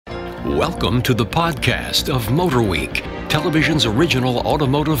Welcome to the podcast of MotorWeek, television's original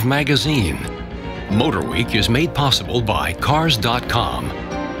automotive magazine. MotorWeek is made possible by Cars.com.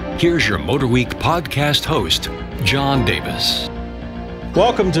 Here's your MotorWeek podcast host, John Davis.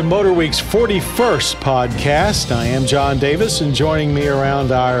 Welcome to MotorWeek's 41st podcast. I am John Davis, and joining me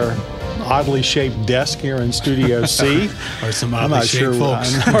around our oddly shaped desk here in Studio C. Or some oddly shaped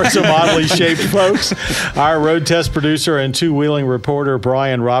folks. Or some oddly shaped folks. Our road test producer and two-wheeling reporter,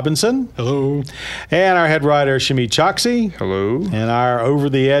 Brian Robinson. Hello. And our head writer, Shamit Choksey. Hello. And our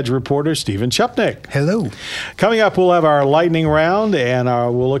over-the-edge reporter, Steven Chupnick. Hello. Coming up, we'll have our lightning round, and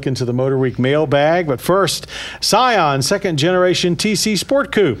we'll look into the MotorWeek mailbag. But first, Scion, second-generation TC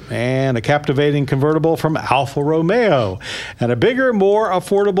Sport Coupe, and a captivating convertible from Alfa Romeo, and a bigger, more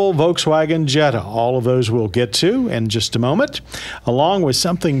affordable Volkswagen Jetta. All of those we'll get to in just a moment, along with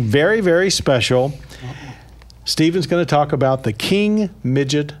something very, very special. Steven's going to talk about the King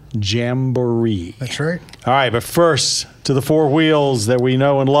Midget Jamboree. That's right. All right, but first, to the four wheels that we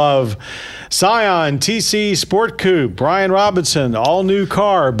know and love. Scion TC Sport Coupe. Brian Robinson, all new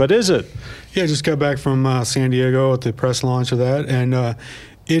car, but is it? Yeah, I just got back from San Diego at the press launch of that, and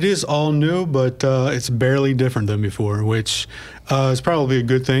it is all new, but it's barely different than before, which is probably a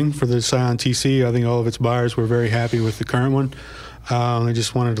good thing for the Scion TC. I think all of its buyers were very happy with the current one. They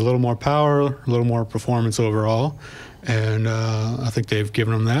just wanted a little more power, a little more performance overall, and I think they've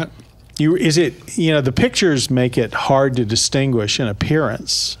given them that. The pictures make it hard to distinguish in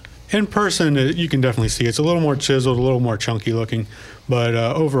appearance. In person, you can definitely see it's a little more chiseled, a little more chunky looking, but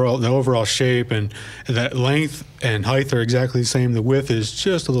overall, the overall shape and that length and height are exactly the same. The width is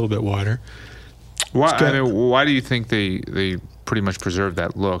just a little bit wider. Why do you think they pretty much preserved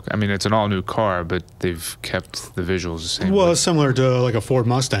that look? I mean, it's an all-new car, but they've kept the visuals the same. Well, it's similar to like a Ford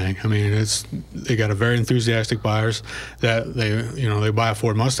Mustang. I mean, they got a very enthusiastic buyers that they buy a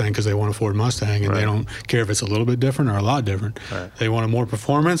Ford Mustang because they want a Ford Mustang, and they don't care if it's a little bit different or a lot different. Right. They want a more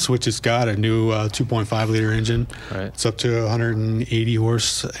performance, which it's got a new 2.5-liter engine. Right. It's up to 180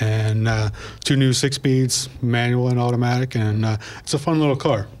 horse and two new 6-speeds, manual and automatic, and it's a fun little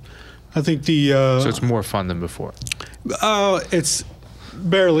car. I think so it's more fun than before. It's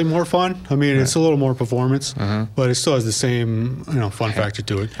barely more fun. I mean, It's a little more performance, but it still has the same fun factor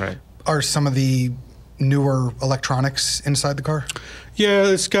to it. Right. Are some of the newer electronics inside the car? Yeah,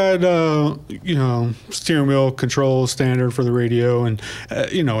 it's got steering wheel control standard for the radio, and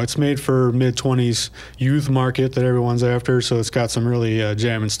it's made for mid-20s youth market that everyone's after. So it's got some really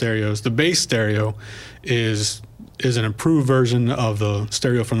jamming stereos. The base stereo is an improved version of the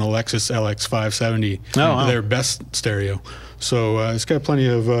stereo from the Lexus LX 570, their best stereo. So it's got plenty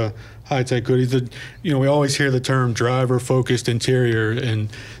of high-tech goodies. We always hear the term driver-focused interior in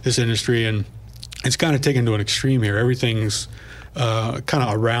this industry, and it's kind of taken to an extreme here. Everything's kind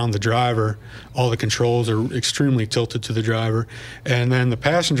of around the driver. All the controls are extremely tilted to the driver. And then the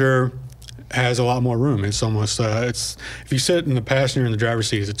passenger has a lot more room. It's almost if you sit in the passenger and the driver's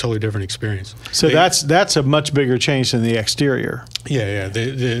seat, it's a totally different experience. So that's a much bigger change than the exterior. Yeah.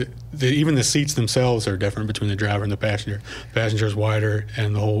 Even the seats themselves are different between the driver and the passenger. The passenger is wider,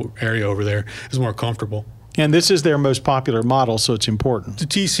 and the whole area over there is more comfortable. And this is their most popular model, so it's important. The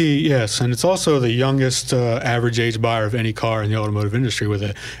TC, yes, and it's also the youngest average age buyer of any car in the automotive industry, with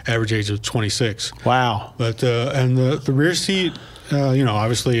an average age of 26. Wow. But and the rear seat,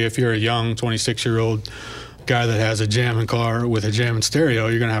 obviously, if you're a young 26-year-old guy that has a jamming car with a jamming stereo,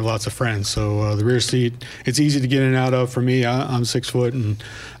 you're going to have lots of friends. So the rear seat, it's easy to get in and out of. For me, I'm 6 foot, and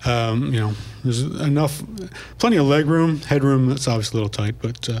there's plenty of leg room. Headroom, that's obviously a little tight,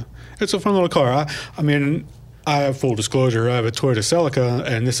 but it's a fun little car. I have full disclosure. I have a Toyota Celica,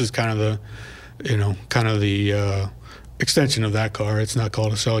 and this is kind of the extension of that car. It's not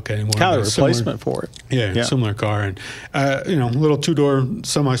called a Celica anymore. Kind of a replacement for it. Yeah, similar car. And, little two-door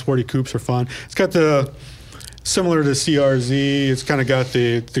semi-sporty coupes are fun. It's got similar to CRZ, it's kind of got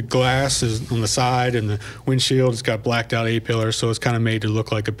the glass is on the side and the windshield. It's got blacked out A-pillars, so it's kind of made to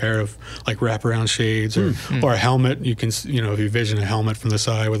look like a pair of like wraparound shades or a helmet. You can, if you envision a helmet from the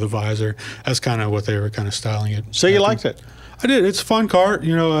side with a visor, that's kind of what they were kind of styling it. So you liked it? I did. It's a fun car.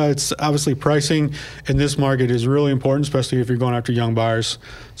 It's obviously pricing in this market is really important, especially if you're going after young buyers.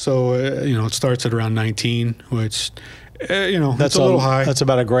 So, it starts at around 19, which that's a little high. That's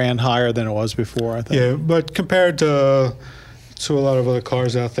about $1,000 higher than it was before, I think. Yeah, but compared to a lot of other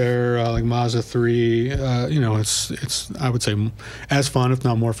cars out there, like Mazda 3, it's I would say as fun, if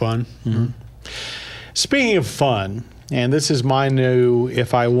not more fun. Mm-hmm. Speaking of fun, and this is my new,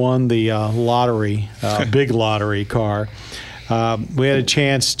 if I won the lottery, big lottery car, We had a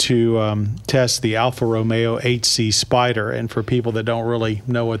chance to test the Alfa Romeo 8C Spider, and for people that don't really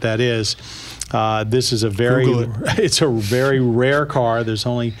know what that is, this is a it's a very rare car. There's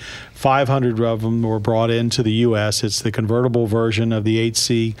only 500 of them were brought into the U.S. It's the convertible version of the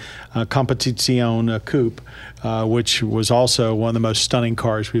 8C Competizione Coupe, which was also one of the most stunning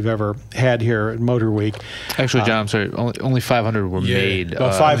cars we've ever had here at MotorWeek. Actually, John, I'm sorry, only 500 were made.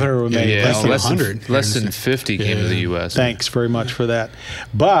 About 500 were made. Yeah, less than 50 came to the U.S. Thanks very much for that.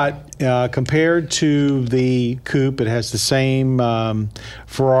 But compared to the Coupe, it has the same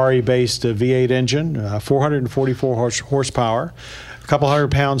Ferrari-based V8 engine, 444 horsepower, a couple hundred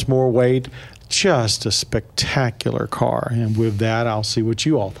pounds more weight. Just a spectacular car. And with that, I'll see what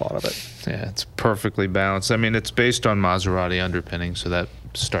you all thought of it. Yeah, it's perfectly balanced. I mean, it's based on Maserati underpinning, so that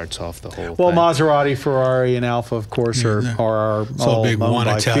starts off the whole thing. Maserati, Ferrari, and Alfa, of course, are all a big owned one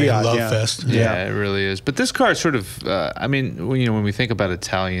by Italian Fiat. love fest. Yeah, it really is. But this car is sort of, I mean, when we think about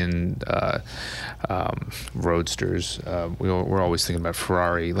Italian roadsters, we're always thinking about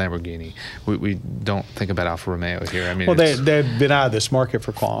Ferrari, Lamborghini. We don't think about Alfa Romeo here. I mean, they've been out of this market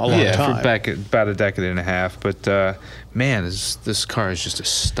for a long time. Yeah, for about a decade and a half. But man, this car is just a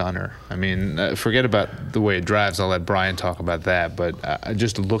stunner. I mean, forget about the way it drives. I'll let Brian talk about that. But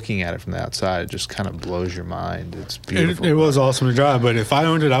just looking at it from the outside, it just kind of blows your mind. It's beautiful. It was awesome to drive, but if I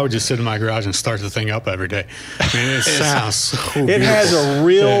owned it, I would just sit in my garage and start the thing up every day. I mean, it sounds so beautiful. It has a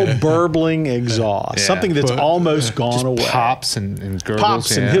real burbling exhaust, something that's almost gone away. Pops and gurgles.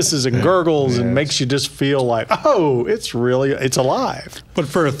 Pops and hisses and gurgles and makes you just feel like, oh, it's alive. But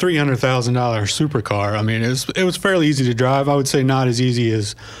for a $300,000 supercar, I mean, it was fairly easy to drive. I would say not as easy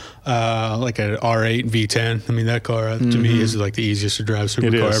as like an R8 V10. I mean, that car to me is like the easiest to drive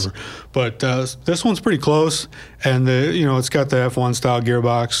supercar ever. But this one's pretty close, and it's got the F1 style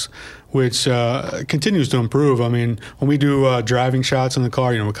gearbox, which continues to improve. I mean, when we do driving shots in the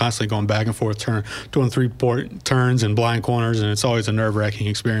car, we're constantly going back and forth, doing three-port turns and blind corners, and it's always a nerve-wracking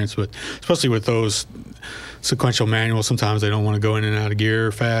experience. But especially with those sequential manuals, sometimes they don't want to go in and out of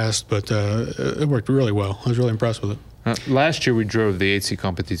gear fast, but it worked really well. I was really impressed with it. Last year we drove the 8C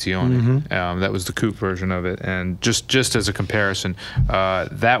Competizione. That was the coupe version of it, and just as a comparison,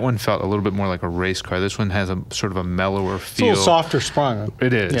 that one felt a little bit more like a race car. This one has a sort of a mellower feel. It's a little softer sprung.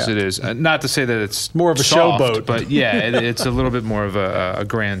 It is. Yeah. It is. Not to say that it's more of a soft, showboat, but yeah, it's a little bit more of a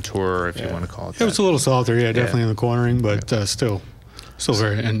grand tour, if you want to call it that. It was a little softer, definitely in the cornering, but still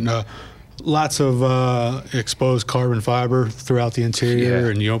very and. Lots of exposed carbon fiber throughout the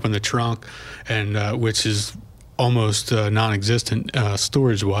interior, and you open the trunk, and which is almost non-existent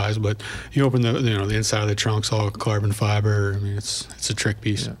storage-wise. But you open the inside of the trunk's all carbon fiber. I mean, it's a trick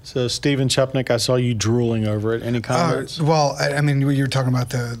piece. Yeah. So, Steven Chupnick, I saw you drooling over it. Any comments? Well, I mean, you were talking about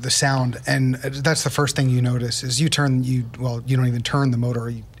the sound, and that's the first thing you notice is you don't even turn the motor,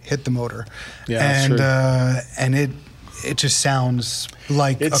 you hit the motor, and it just sounds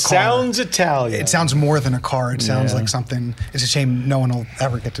like a car. It sounds Italian. It sounds more than a car. It sounds like something. It's a shame no one will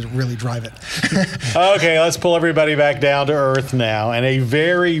ever get to really drive it. Okay, let's pull everybody back down to earth now. And a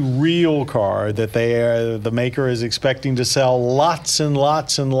very real car that the maker is expecting to sell lots and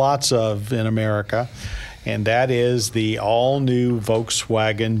lots and lots of in America. And that is the all-new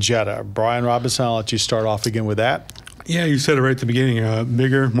Volkswagen Jetta. Brian Robinson, I'll let you start off again with that. Yeah, you said it right at the beginning.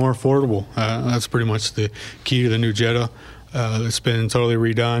 Bigger, more affordable. That's pretty much the key to the new Jetta. It's been totally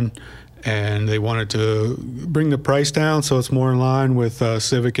redone, and they wanted to bring the price down so it's more in line with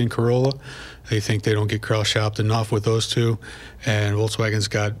Civic and Corolla. They think they don't get cross-shopped enough with those two, and Volkswagen's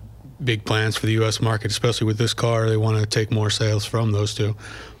got big plans for the U.S. market, especially with this car. They want to take more sales from those two.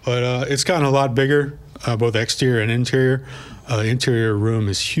 But it's gotten a lot bigger, both exterior and interior. The interior room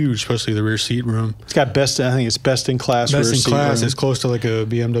is huge, especially the rear seat room. It's got best in class rear seat room. Best in class. It's close to like a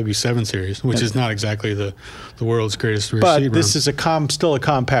BMW 7 Series, which is not exactly the world's greatest rear seat room. But this is still a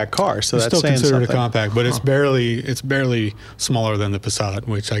compact car, so it's that's still saying considered something. a compact, but it's barely smaller than the Passat,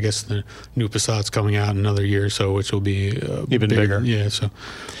 which I guess the new Passat's coming out in another year or so, which will be even bigger. Yeah, so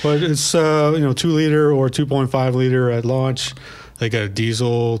but it's 2-liter or 2.5 liter at launch. They got a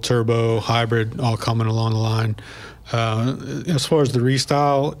diesel, turbo, hybrid, all coming along the line. As far as the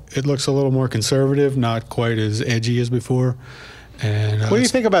restyle, it looks a little more conservative, not quite as edgy as before. And what do you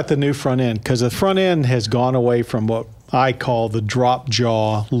think about the new front end? Because the front end has gone away from what I call the drop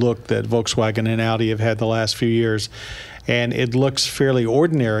jaw look that Volkswagen and Audi have had the last few years. And it looks fairly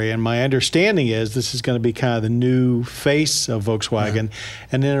ordinary. And my understanding is this is going to be kind of the new face of Volkswagen. Yeah.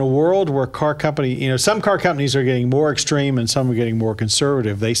 And in a world where some car companies are getting more extreme and some are getting more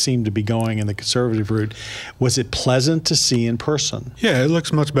conservative, they seem to be going in the conservative route. Was it pleasant to see in person? Yeah, it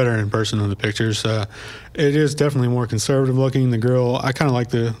looks much better in person than the pictures. It is definitely more conservative looking. The grille, I kind of like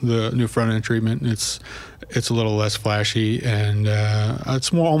the new front end treatment. It's a little less flashy, and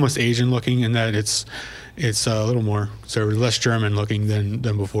it's more almost Asian looking in that it's a little more conservative, less German looking than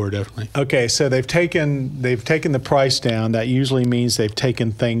before, definitely. Okay, so they've taken the price down. That usually means they've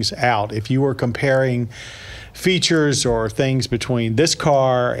taken things out. If you were comparing features or things between this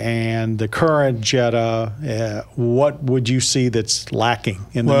car and the current Jetta, what would you see that's lacking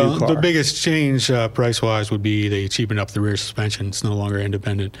in the new car? Well, the biggest change price-wise would be they cheapened up the rear suspension. It's no longer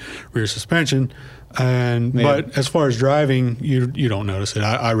independent rear suspension. But as far as driving, you don't notice it.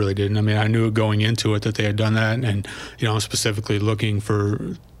 I really didn't. I mean, I knew going into it that they had done that, and I'm specifically looking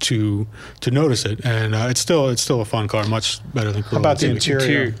to notice it. And it's still a fun car, much better than Corolla. How about the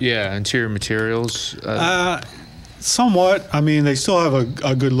interior? Interior materials. Somewhat. I mean, they still have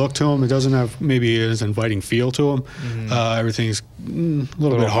a good look to them. It doesn't have maybe as inviting feel to them. Mm-hmm. Everything's a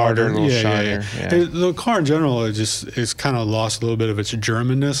little bit harder, a little shinier. Yeah. The car in general is kind of lost a little bit of its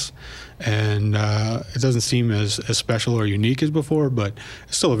Germanness, and it doesn't seem as special or unique as before, but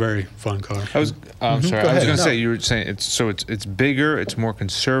it's still a very fun car. I'm sorry. I was going to say, you were saying it's bigger, it's more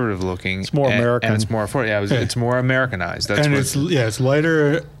conservative looking, it's more American, and it's more affordable. Yeah, it's more Americanized. That's and it's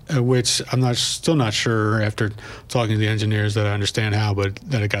lighter. Which I'm still not sure after talking to the engineers that I understand how, but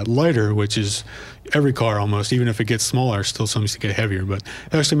that it got lighter, which is every car almost, even if it gets smaller, still seems to get heavier. But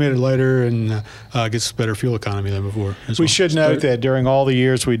it actually made it lighter and gets better fuel economy than before. We should note that during all the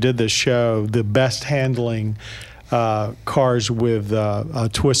years we did this show, the best handling cars with a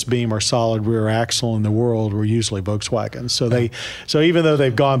twist beam or solid rear axle in the world were usually Volkswagen. So even though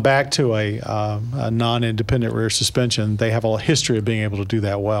they've gone back to a non-independent rear suspension, they have a history of being able to do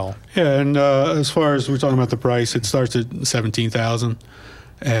that well. Yeah, and as far as we're talking about the price, it starts at $17,000,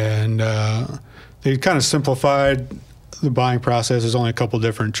 and they kind of simplified the buying process. There's only a couple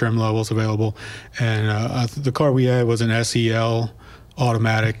different trim levels available, and the car we had was an SEL.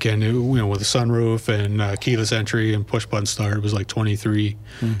 Automatic, and with a sunroof and keyless entry and push button start, it was like 23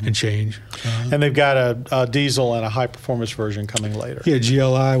 and change. And they've got a diesel and a high performance version coming later. Yeah,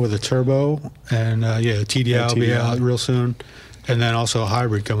 GLI with a turbo, and TDI will be out real soon, and then also a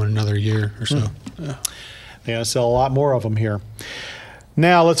hybrid coming another year or so. They're going to sell a lot more of them here.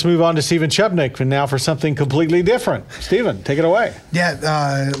 Now let's move on to Steven Chupnick, and now for something completely different. Steven, take it away.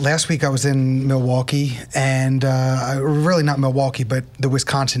 Yeah, last week I was in Milwaukee, and really not Milwaukee, but the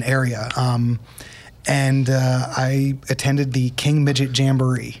Wisconsin area. And I attended the King Midget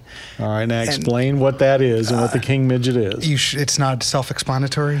Jamboree. All right, now explain what that is and what the King Midget is. It's not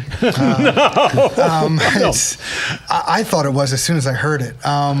self-explanatory. No. I thought it was as soon as I heard it.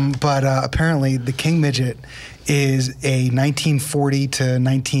 But apparently the King Midget is a 1940 to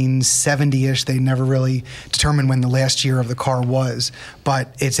 1970-ish. They never really determined when the last year of the car was,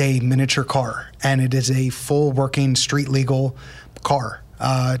 but it's a miniature car, and it is a full working street legal car.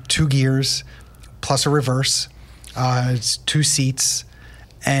 2 gears plus a reverse. It's 2 seats,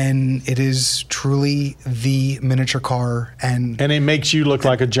 and it is truly the miniature car. And it makes you look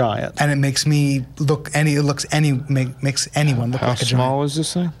like a giant. And it makes me look makes anyone look like a giant. How small is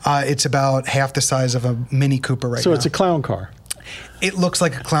this thing? It's about half the size of a Mini Cooper right now. So it's a clown car. It looks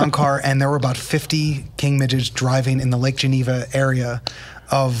like a clown car, and there were about 50 King Midgets driving in the Lake Geneva area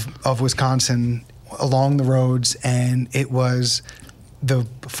of Wisconsin along the roads, and it was the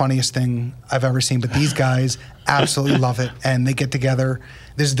funniest thing I've ever seen. But these guys absolutely love it, and they get together.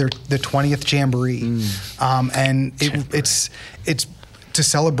 This is the 20th Jamboree, and it's to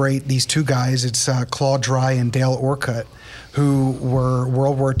celebrate these 2 guys. It's Claude Dry and Dale Orcutt, who were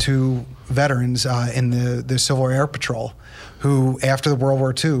World War II veterans in the Civil Air Patrol, who after the World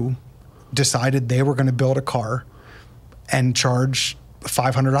War II decided they were going to build a car and charge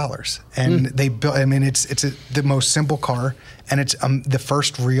 $500, and they built. I mean, it's the most simple car, and it's the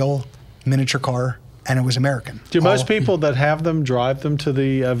first real miniature car, and it was American. Do most people that have them drive them to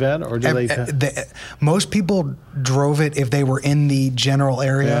the event, or do they? Most people drove it if they were in the general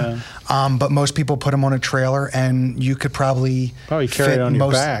area, but most people put them on a trailer, and you could probably carry it on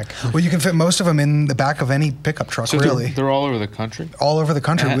your back. Well, you can fit most of them in the back of any pickup truck. So really, they're all over the country. All over the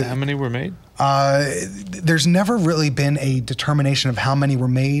country. How many were made? There's never really been a determination of how many were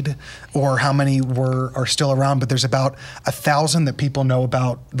made or how many are still around, but there's about 1,000 that people know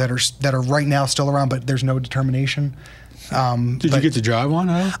about that are right now still around, but there's no determination. Did you get to drive one?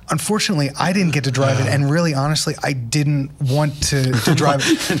 Unfortunately, I didn't get to drive it, and really, honestly, I didn't want to drive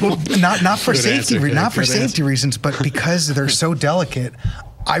it. Well, not for safety reasons, but because they're so delicate.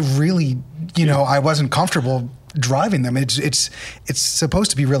 I really, I wasn't comfortable driving them. It's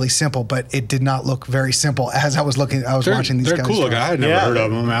supposed to be really simple, but it did not look very simple as I was watching these guys. They're cool looking. I had never heard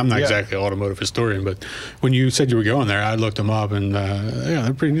of them. I'm not exactly an automotive historian, but when you said you were going there, I looked them up, and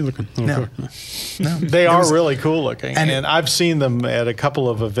they're pretty neat looking. No, they are really cool looking, and I've seen them at a couple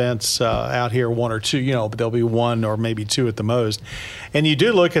of events out here, one or two. But there'll be one or maybe two at the most, and you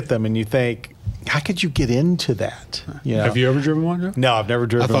do look at them and you think, how could you get into that? Have you ever driven one, Joe? No, I've never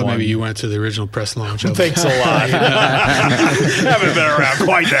driven one. I thought maybe you went to the original press launch. Thanks a lot. Haven't been around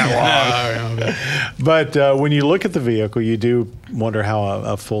quite that long. But when you look at the vehicle, you do wonder how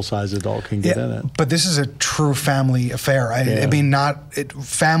a full-size adult can get in it. But this is a true family affair. I mean,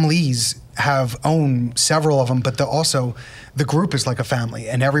 families own several of them, but also the group is like a family,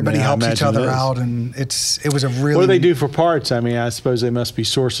 and everybody helps each other out, and it was a really. What do they do for parts? I mean, I suppose they must be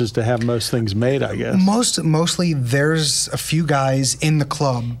sources to have most things made, I guess. Mostly, there's a few guys in the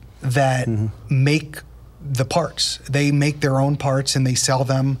club that make the parts. They make their own parts and they sell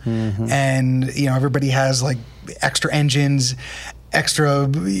them, and everybody has like extra engines, extra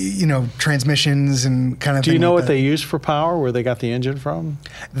transmissions and kind of. Do you know what they use for power? Where they got the engine from?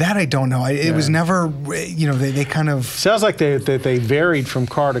 That I don't know. It was never. They kind of. Sounds like they varied from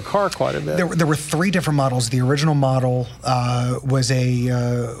car to car quite a bit. There were 3 different models. The original model was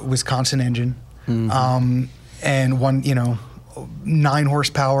a Wisconsin engine, and one 9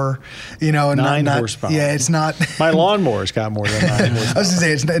 horsepower, 9 horsepower. Yeah, it's not. My lawnmower's got more than 9 horsepower. I was going to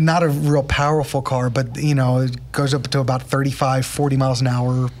say, it's not a real powerful car, but, it goes up to about 35, 40 miles an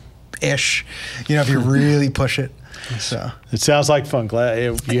hour-ish, if you really push it. So it sounds like fun. Glad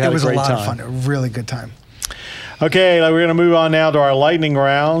you had a great time. It was a lot of fun. A really good time. Okay, we're going to move on now to our lightning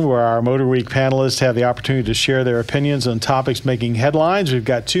round, where our MotorWeek panelists have the opportunity to share their opinions on topics making headlines. We've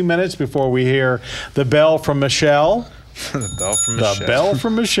got 2 minutes before we hear the bell from Michelle. The bell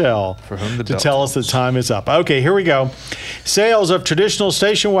from Michelle. For whom the to tell us the time is up. Okay, here we go. Sales of traditional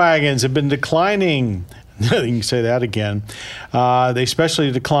station wagons have been declining. You can say that again. They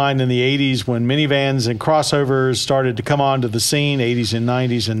especially declined in the 80s when minivans and crossovers started to come onto the scene, 80s and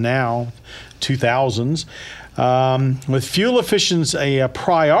 90s, and now 2000s. With fuel efficiency a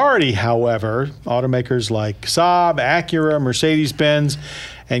priority, however, automakers like Saab, Acura, Mercedes-Benz,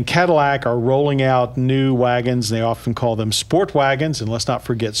 and Cadillac are rolling out new wagons. They often call them sport wagons, and let's not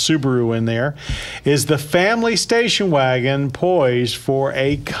forget Subaru in there. Is the family station wagon poised for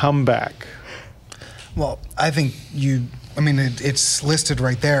a comeback? Well, I think it's listed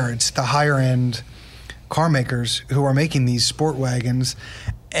right there. It's the higher-end car makers who are making these sport wagons.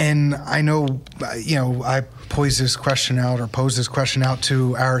 And I know, I posed this question out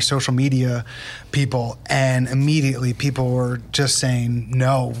to our social media people, and immediately people were just saying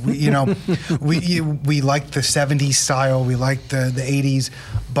no. We like the 70s style, we like the 80s,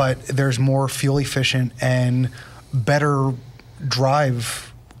 but there's more fuel efficient and better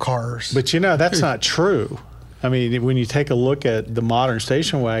drive cars. But that's not true. I mean, when you take a look at the modern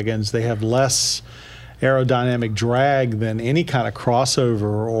station wagons, they have less aerodynamic drag than any kind of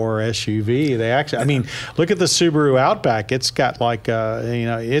crossover or SUV. They actually, look at the Subaru Outback. It's got like,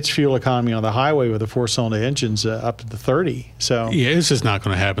 its fuel economy on the highway with the 4-cylinder engines up to the 30. So it's just not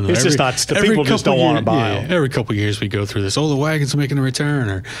going to happen. It's just not. People just don't want to buy them. Every couple of years we go through this. Oh, the wagon's making a return,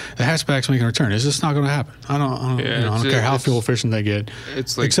 or the hatchback's making a return. It's just not going to happen. I don't care how fuel efficient they get.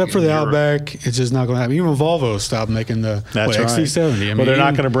 It's like, except for the Outback, it's just not going to happen. Even Volvo stopped making the XC70. They're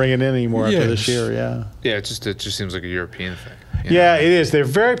not going to bring it in anymore after this year. Yeah. Yeah, it just seems like a European thing. Yeah, it is. They're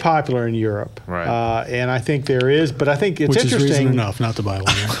very popular in Europe, right? And I think there is, but I think it's Which interesting. Is reason enough not to buy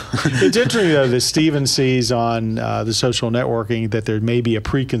one. It's interesting though that Steven sees on the social networking that there may be a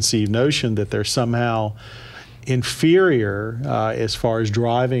preconceived notion that they're somehow inferior as far as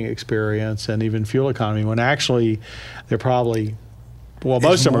driving experience and even fuel economy, when actually they're probably. Well,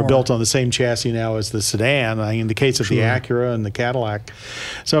 most of them are built on the same chassis now as the sedan, in the case of the Acura and the Cadillac.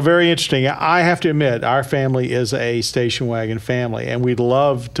 So very interesting. I have to admit, our family is a station wagon family, and we'd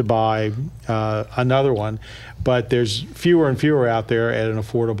love to buy another one, but there's fewer and fewer out there at an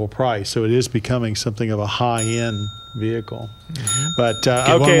affordable price. So it is becoming something of a high-end vehicle. But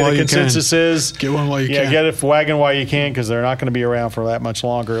the consensus is get one while you can. Get a wagon while you can, because they're not going to be around for that much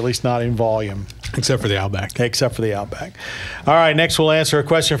longer, at least not in volume. Except for the Outback. Except for the Outback. All right, next we'll answer a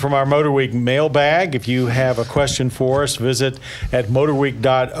question from our MotorWeek mailbag. If you have a question for us, visit at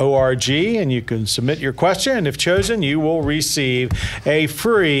motorweek.org and you can submit your question. And if chosen, you will receive a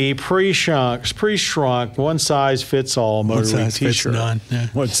free pre-shrunk, one-size-fits-all MotorWeek T-shirt. None. Yeah.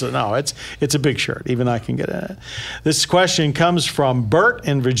 No, it's a big shirt. Even I can get in it. This question comes from Bert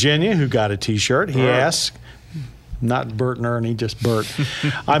in Virginia, who got a T-shirt. He asks, not Bert and Ernie, just Bert.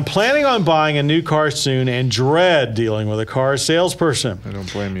 I'm planning on buying a new car soon and dread dealing with a car salesperson. I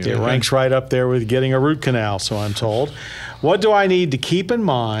don't blame you. It ranks right up there with getting a root canal, so I'm told. What do I need to keep in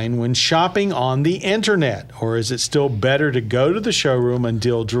mind when shopping on the internet? Or is it still better to go to the showroom and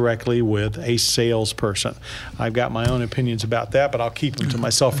deal directly with a salesperson? I've got my own opinions about that, but I'll keep them to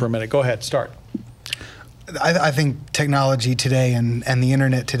myself for a minute. Go ahead, start. I think technology today and the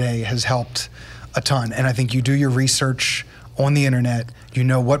internet today has helped a ton. And I think you do your research on the internet, you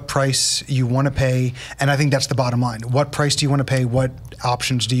know what price you want to pay, and I think that's the bottom line. What price do you want to pay? What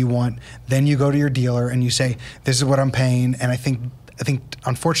options do you want? Then you go to your dealer and you say, this is what I'm paying. And I think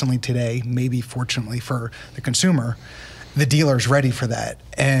unfortunately today, maybe fortunately for the consumer, the dealer's ready for that.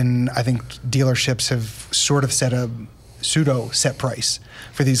 And I think dealerships have sort of set a pseudo set price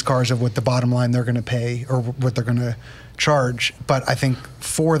for these cars of what the bottom line they're going to pay or what they're going to charge. But I think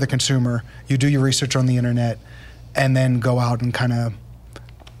for the consumer, you do your research on the internet and then go out and kind of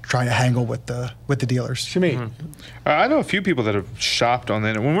try to haggle with the dealers. Shamit. I know a few people that have shopped on the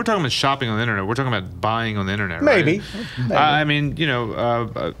internet. When we're talking about shopping on the internet, we're talking about buying on the internet, Maybe. right? Maybe. I mean, you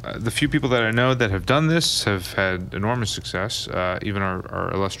know, the few people that I know that have done this have had enormous success. Even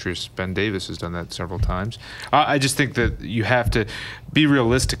our illustrious Ben Davis has done that several times. I just think that you have to be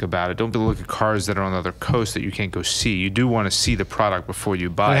realistic about it. Don't look at cars that are on the other coast that you can't go see. You do want to see the product before you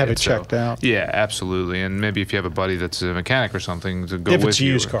buy it. Have it checked out. Yeah, absolutely. And maybe if you have a buddy that's a mechanic or something, to go with you. If it's a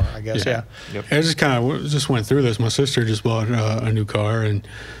used car, I guess, yeah. Yep. I just kind of just went through this. My sister just bought a new car, and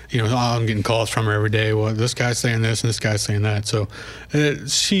you know, I'm getting calls from her every day. Well, this guy's saying this and this guy's saying that. So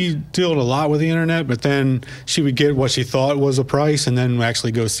she dealt a lot with the internet, but then she would get what she thought was a price, and then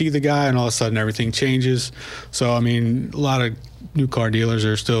actually go see the guy, and all of a sudden everything changes. So I mean, a lot of new car dealers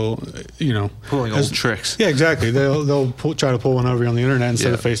are still, you know, pulling old tricks. Yeah, exactly. They'll try to pull one over you on the internet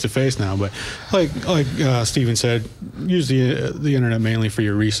instead of face to face now. But like Steven said, use the internet mainly for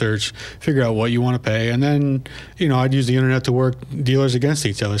your research. Figure out what you want to pay, and then you know, I'd use the internet to work dealers against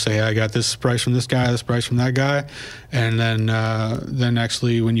each other. Say, hey, I got this price from this guy, this price from that guy, and then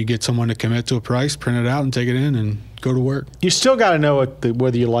actually when you get someone to commit to a price, print it out and take it in and go to work. You still got to know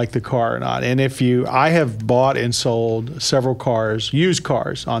whether you like the car or not. And I have bought and sold several cars, used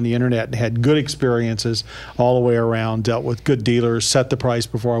cars on the internet, and had good experiences all the way around, dealt with good dealers, set the price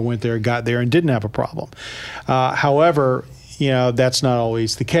before I went there, got there, and didn't have a problem. However, you know, that's not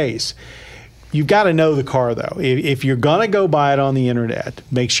always the case. You've got to know the car, though. If you're going to go buy it on the internet,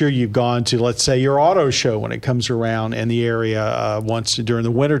 make sure you've gone to, let's say, your auto show when it comes around in the area once during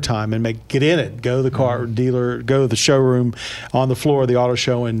the wintertime, and get in it. Go to the car dealer, go to the showroom on the floor of the auto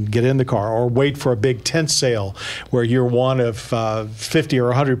show and get in the car, or wait for a big tent sale where you're one of 50 or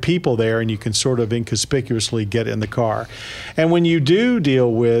 100 people there and you can sort of inconspicuously get in the car. And when you do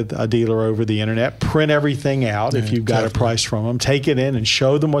deal with a dealer over the internet, print everything out if you've got a price from them, take it in and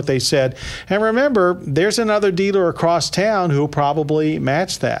show them what they said. And remember, there's another dealer across town who will probably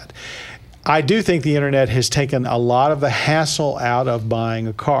match that. I do think the internet has taken a lot of the hassle out of buying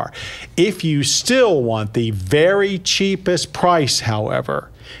a car. If you still want the very cheapest price, however,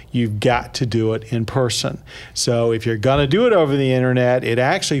 you've got to do it in person. So if you're going to do it over the internet, it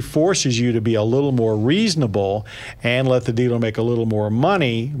actually forces you to be a little more reasonable and let the dealer make a little more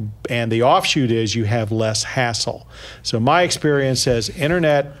money. And the offshoot is you have less hassle. So my experience says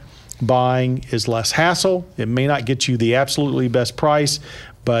internet buying is less hassle. It may not get you the absolutely best price,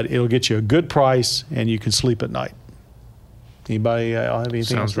 but it'll get you a good price and you can sleep at night. Anybody have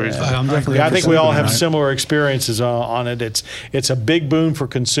anything? Sounds reasonable. I think we all have similar experiences on it. It's a big boon for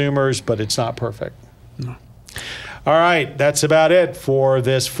consumers, but it's not perfect. No. All right, that's about it for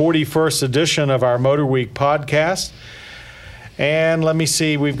this 41st edition of our MotorWeek podcast. And let me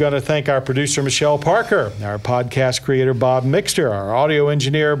see, we've got to thank our producer, Michelle Parker, our podcast creator, Bob Mixter, our audio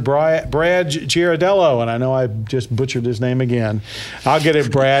engineer, Brad Girardello, and I know I just butchered his name again. I'll get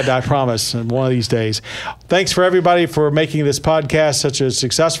it, Brad, I promise, one of these days. Thanks for everybody for making this podcast such a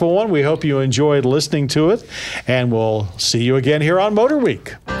successful one. We hope you enjoyed listening to it, and we'll see you again here on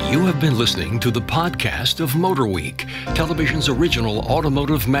MotorWeek. You have been listening to the podcast of MotorWeek, television's original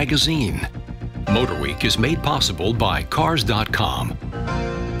automotive magazine. MotorWeek is made possible by Cars.com.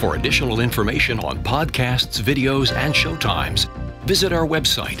 For additional information on podcasts, videos, and showtimes, visit our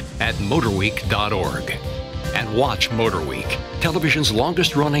website at motorweek.org. And watch MotorWeek, television's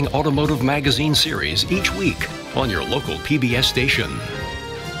longest-running automotive magazine series, each week on your local PBS station.